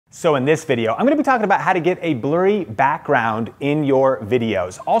So in this video, I'm going to be talking about how to get a blurry background in your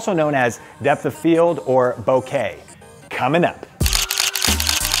videos, also known as depth of field or bokeh. Coming up.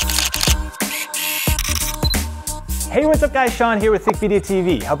 Hey, what's up guys? Sean here with Thick Media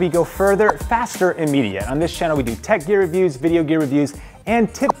TV, helping you go further, faster in media. On this channel, we do tech gear reviews, video gear reviews,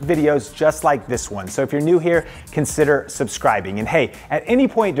 and tip videos just like this one. So if you're new here, consider subscribing. And hey, at any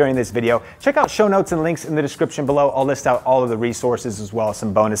point during this video, check out show notes and links in the description below. I'll list out all of the resources as well as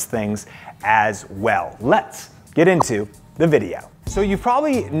some bonus things as well. Let's get into the video. So you've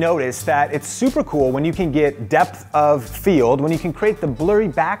probably noticed that it's super cool when you can get depth of field, when you can create the blurry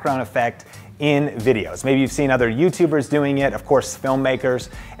background effect in videos. Maybe you've seen other YouTubers doing it, of course, filmmakers.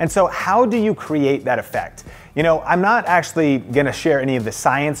 And so how do you create that effect? You know, I'm not actually gonna share any of the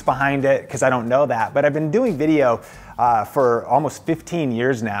science behind it because I don't know that, but I've been doing video for almost 15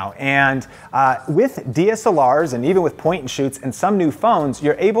 years now. And with DSLRs and even with point and shoots and some new phones,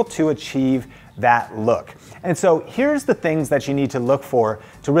 you're able to achieve that look. And so here's the things that you need to look for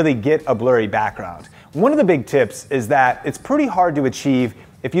to really get a blurry background. One of the big tips is that it's pretty hard to achieve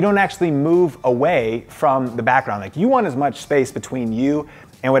if you don't actually move away from the background. Like, you want as much space between you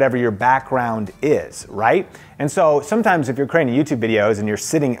and whatever your background is, right? And so sometimes if you're creating YouTube videos and you're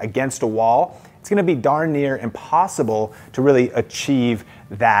sitting against a wall, it's gonna be darn near impossible to really achieve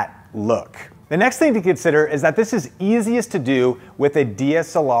that look. The next thing to consider is that this is easiest to do with a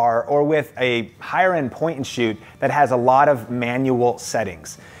DSLR or with a higher end point and shoot that has a lot of manual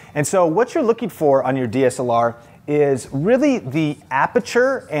settings. And so what you're looking for on your DSLR is really the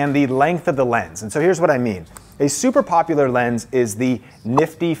aperture and the length of the lens. And so here's what I mean. A super popular lens is the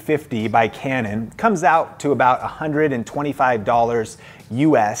Nifty 50 by Canon. It comes out to about $125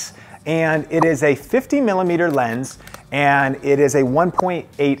 US, and it is a 50mm lens, and it is a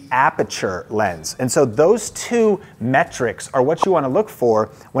 1.8 aperture lens. And so those two metrics are what you want to look for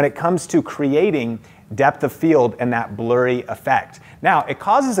when it comes to creating depth of field and that blurry effect. Now, it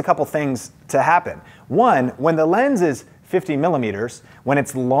causes a couple things to happen. One, when the lens is 50mm, when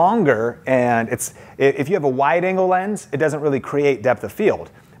it's longer and if you have a wide angle lens, it doesn't really create depth of field.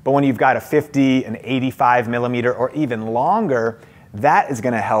 But when you've got a 50, an 85mm, or even longer, that is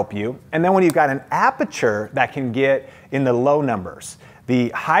gonna help you. And then when you've got an aperture that can get in the low numbers, the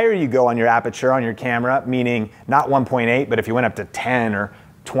higher you go on your aperture on your camera, meaning not 1.8, but if you went up to 10 or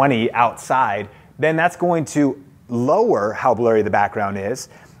 20 outside, then that's going to lower how blurry the background is.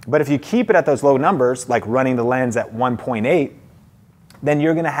 But if you keep it at those low numbers, like running the lens at 1.8, then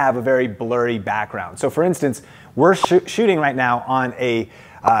you're gonna have a very blurry background. So for instance, we're shooting right now on a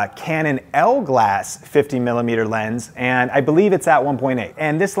Canon L glass 50mm lens, and I believe it's at 1.8.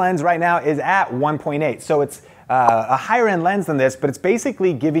 And this lens right now is at 1.8. So it's a higher end lens than this, but it's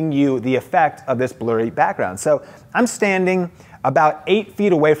basically giving you the effect of this blurry background. So I'm standing about 8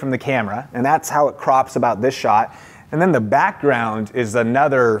 feet away from the camera, and that's how it crops about this shot. And then the background is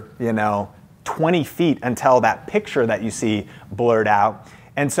another, 20 feet until that picture that you see blurred out.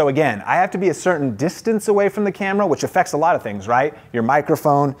 And so again, I have to be a certain distance away from the camera, which affects a lot of things, right? Your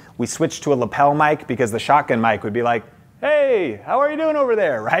microphone, we switched to a lapel mic because the shotgun mic would be like, hey, how are you doing over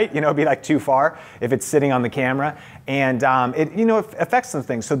there, right? It'd be like too far if it's sitting on the camera. And it affects some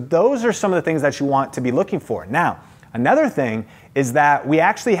things. So those are some of the things that you want to be looking for. Now, another thing is that we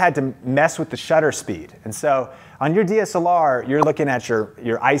actually had to mess with the shutter speed. And so on your DSLR, you're looking at your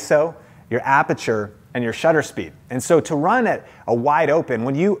ISO, your aperture, and your shutter speed. And so to run at a wide open,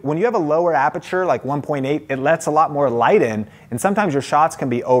 when you have a lower aperture, like 1.8, it lets a lot more light in, and sometimes your shots can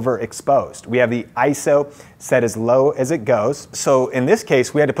be overexposed. We have the ISO set as low as it goes. So in this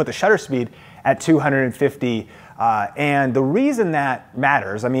case, we had to put the shutter speed at 250. And the reason that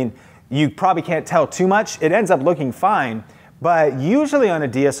matters, you probably can't tell too much. It ends up looking fine. But usually on a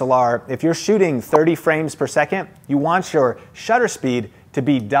DSLR, if you're shooting 30 frames per second, you want your shutter speed to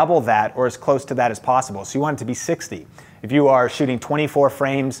be double that or as close to that as possible. So you want it to be 60. If you are shooting 24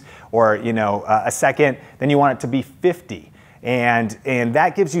 frames or a second, then you want it to be 50. And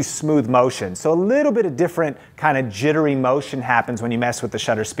that gives you smooth motion. So a little bit of different kind of jittery motion happens when you mess with the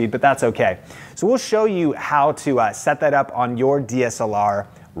shutter speed, but that's okay. So we'll show you how to set that up on your DSLR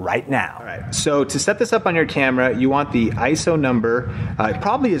right now. All right, so to set this up on your camera, you want the ISO number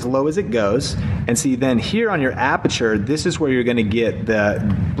probably as low as it goes. And see, then here on your aperture, this is where you're gonna get the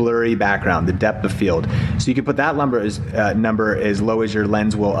blurry background, the depth of field. So you can put that number as low as your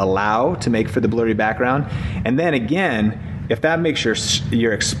lens will allow to make for the blurry background. And then again, if that makes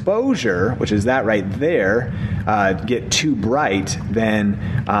your exposure, which is that right there, get too bright, then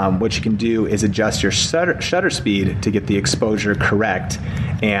what you can do is adjust your shutter speed to get the exposure correct,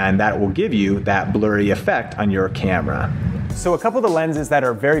 and that will give you that blurry effect on your camera. So a couple of the lenses that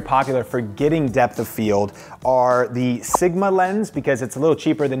are very popular for getting depth of field are the Sigma lens, because it's a little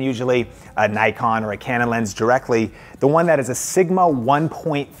cheaper than usually a Nikon or a Canon lens directly. The one that is a Sigma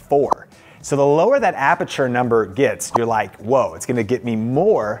 1.4. So the lower that aperture number gets, you're like, whoa, it's gonna get me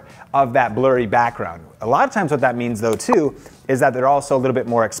more of that blurry background. A lot of times what that means though too, is that they're also a little bit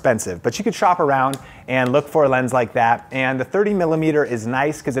more expensive. But you could shop around and look for a lens like that. And the 30mm is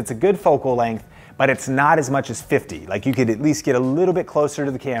nice because it's a good focal length, but it's not as much as 50. Like you could at least get a little bit closer to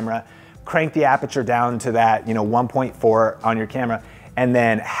the camera, crank the aperture down to that 1.4 on your camera, and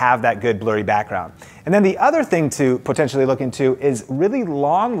then have that good blurry background. And then the other thing to potentially look into is really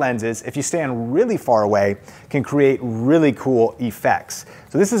long lenses, if you stand really far away, can create really cool effects.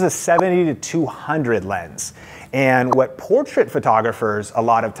 So this is a 70 to 200 lens. And what portrait photographers a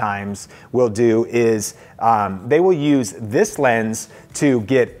lot of times will do is they will use this lens to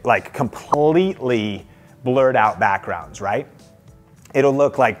get like completely blurred out backgrounds, right? It'll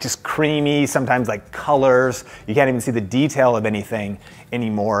look like just creamy, sometimes like colors. You can't even see the detail of anything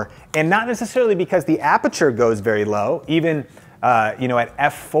anymore. And not necessarily because the aperture goes very low. Even at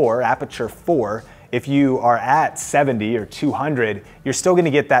f4, aperture 4, if you are at 70 or 200, you're still gonna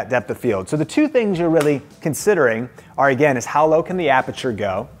get that depth of field. So the two things you're really considering are, again, is how low can the aperture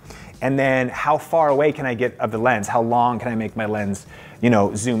go? And then how far away can I get of the lens? How long can I make my lens,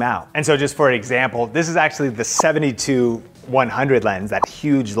 zoom out? And so just for an example, this is actually the 70-100 lens, that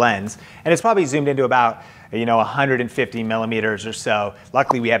huge lens. And it's probably zoomed into about 150 millimeters or so.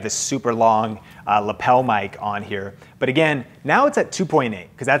 Luckily, we have this super long lapel mic on here. But again, now it's at 2.8,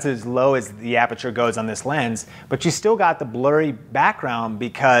 because that's as low as the aperture goes on this lens, but you still got the blurry background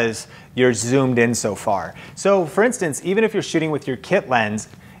because you're zoomed in so far. So for instance, even if you're shooting with your kit lens,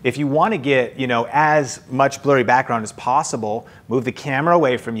 if you want to get, as much blurry background as possible, move the camera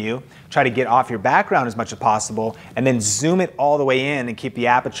away from you, try to get off your background as much as possible, and then zoom it all the way in and keep the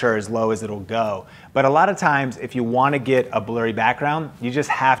aperture as low as it'll go. But a lot of times, if you want to get a blurry background, you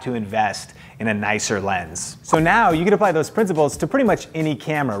just have to invest in a nicer lens. So now you can apply those principles to pretty much any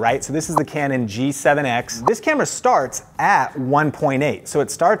camera, right? So this is the Canon G7X. This camera starts at 1.8. So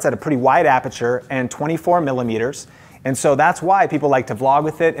it starts at a pretty wide aperture and 24 millimeters. And so that's why people like to vlog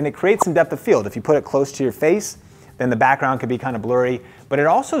with it, and it creates some depth of field. If you put it close to your face, then the background could be kind of blurry, but it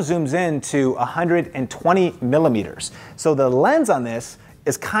also zooms in to 120 millimeters. So the lens on this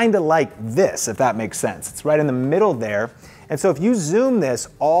is kind of like this, if that makes sense. It's right in the middle there. And so if you zoom this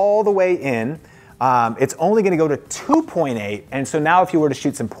all the way in, it's only gonna go to 2.8. And so now if you were to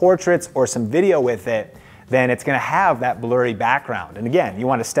shoot some portraits or some video with it, then it's gonna have that blurry background. And again, you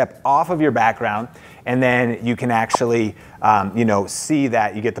wanna step off of your background, and then you can actually see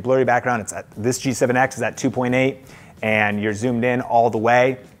that you get the blurry background. It's at, this G7X is at 2.8, and you're zoomed in all the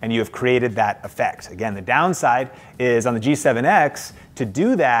way, and you have created that effect. Again, the downside is on the G7X, to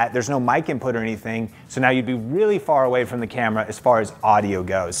do that, there's no mic input or anything, so now you'd be really far away from the camera as far as audio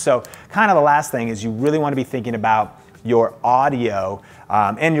goes. So kind of the last thing is you really wanna be thinking about your audio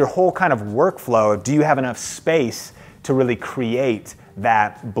and your whole kind of workflow. Do you have enough space to really create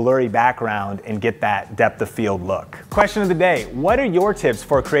that blurry background and get that depth of field look? Question of the day, what are your tips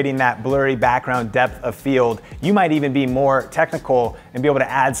for creating that blurry background depth of field? You might even be more technical and be able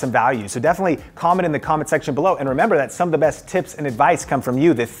to add some value. So definitely comment in the comment section below. And remember that some of the best tips and advice come from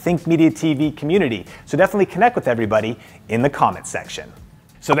you, the Think Media TV community. So definitely connect with everybody in the comment section.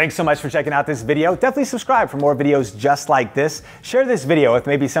 So thanks so much for checking out this video. Definitely subscribe for more videos just like this. Share this video with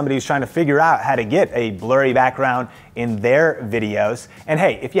maybe somebody who's trying to figure out how to get a blurry background in their videos. And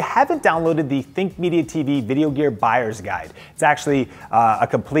hey, if you haven't downloaded the Think Media TV Video Gear Buyer's Guide, it's actually a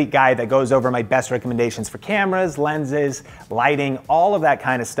complete guide that goes over my best recommendations for cameras, lenses, lighting, all of that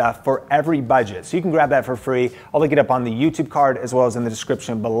kind of stuff for every budget. So you can grab that for free. I'll link it up on the YouTube card as well as in the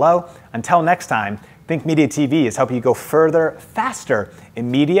description below. Until next time, Think Media TV is helping you go further, faster in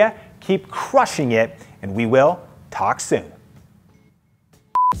media. Keep crushing it, and we will talk soon.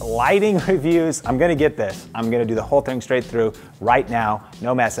 Lighting reviews, I'm gonna get this. I'm gonna do the whole thing straight through right now,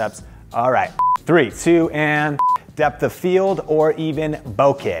 no mess ups. All right, 3, 2, and depth of field or even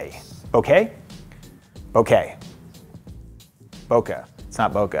bokeh. Bokeh? Bokeh. Bokeh. It's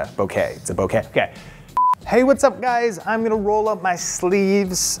not bokeh, bokeh, it's a bokeh. Okay. Hey, what's up guys? I'm gonna roll up my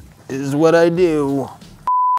sleeves, is what I do.